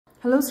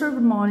Hello sir,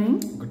 good morning.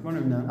 Good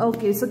morning, ma'am.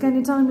 Okay, so can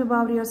you tell me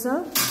about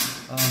yourself?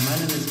 My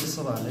name is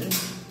Keshav.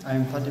 I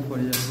am 34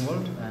 years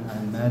old and I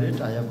am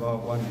married. I have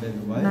one baby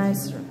wife.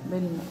 Nice sir,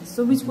 very nice.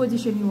 So which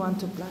position you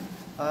want to apply?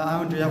 I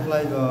want to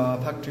apply the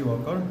factory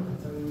worker.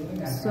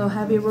 So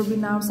have you ever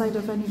been outside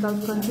of any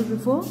Gulf country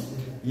before?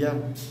 Yeah,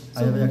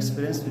 so I have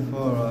experience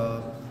before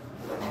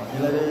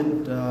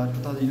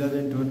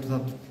 2011 to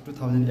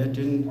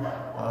 2018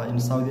 in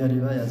Saudi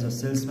Arabia as a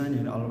salesman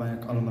in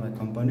Almara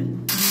company.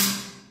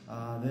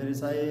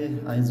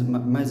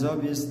 My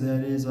job is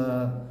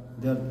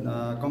their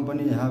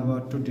company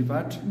have two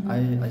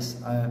departments.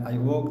 I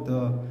work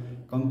the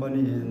company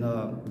in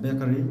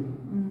bakery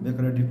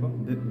depot,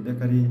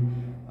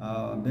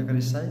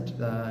 bakery site,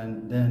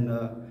 and then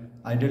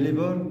I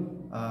deliver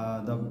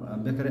the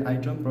bakery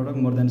item product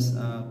more than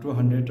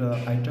 200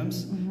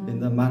 items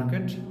in the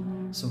market,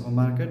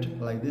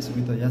 supermarket like this.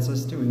 With the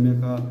SST we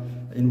make a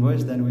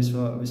invoice, then we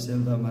sell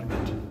the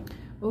market.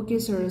 Okay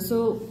sir,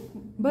 so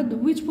but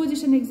which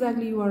position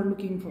exactly you are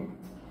looking for,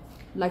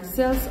 like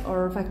sales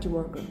or factory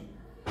worker?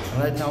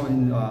 Right now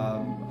in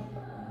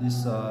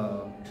this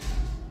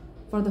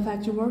for the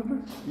factory worker?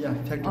 Yeah,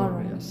 factory all worker,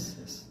 right.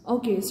 yes.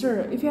 Okay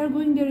sir, if you are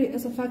going there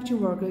as a factory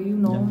worker, you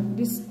know, yeah,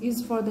 this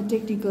is for the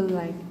technical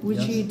line, which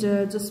yes,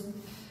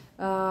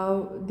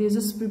 they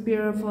just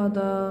prepare for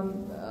the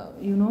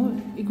you know,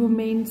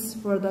 equipments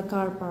for the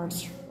car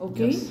parts,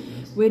 okay, yes,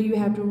 yes, where you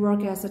have to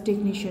work as a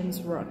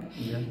technician's work.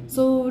 Yeah.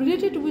 So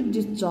related with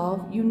this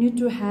job, you need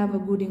to have a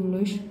good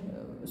English.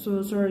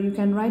 So sir, you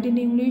can write in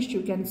English,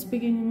 you can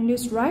speak in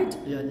English, right?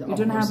 Yeah, you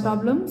don't have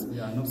problems?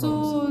 Yeah, no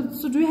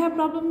problems. So do you have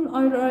problem,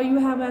 or you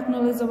have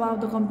knowledge about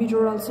the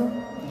computer also?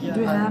 Yeah,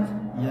 do you have?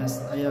 Yes,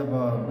 I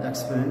have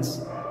experience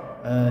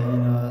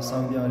in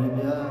Saudi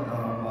Arabia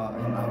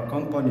in our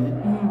company.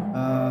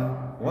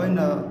 When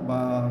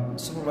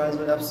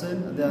supervisor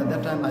absent,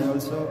 that time I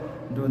also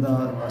do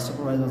the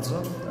supervisor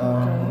job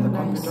on the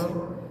nice.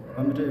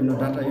 computer, you know,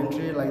 data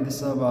entry like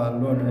this,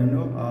 load, you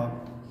know,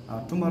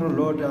 tomorrow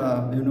load,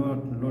 you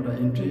know, load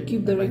entry. You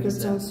keep the like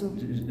records this, also.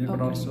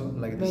 Record also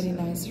like this. Very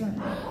nice, right?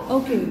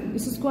 Okay,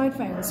 this is quite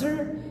fine,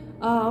 sir.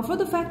 For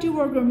the factory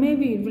worker,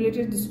 maybe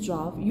related to this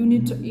job, you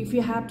need to, if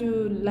you have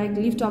to like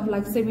lift up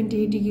like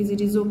 70-80 kg,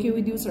 it is okay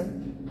with you, sir?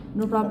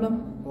 No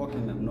problem? Okay,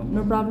 ma'am.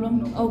 No problem?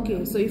 No problem.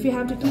 Okay, so if you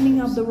have to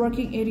cleaning up the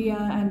working area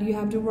and you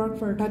have to work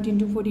for 13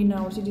 to 14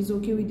 hours, it is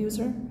okay with you,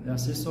 sir?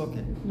 Yes, it's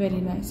okay.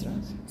 Very nice, sir.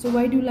 So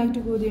why do you like to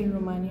go there in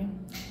Romania?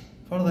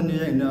 For the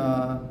new,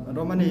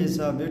 Romania is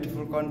a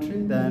beautiful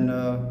country. Then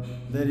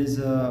there is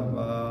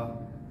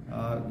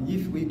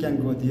if we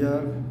can go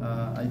there,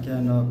 I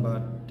can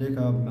take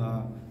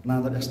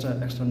another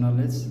extra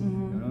knowledge, you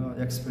know,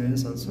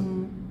 experience also.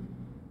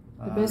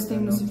 The best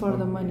thing is for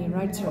the money,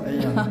 right, sir?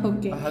 Yeah.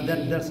 Okay.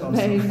 That's also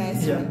very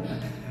nice, sir.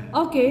 Yeah.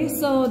 Okay,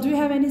 so do you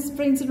have any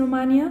friends in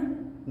Romania?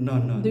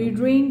 No. Do you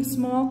drink,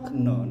 smoke?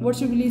 No.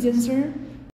 What's your religion, sir?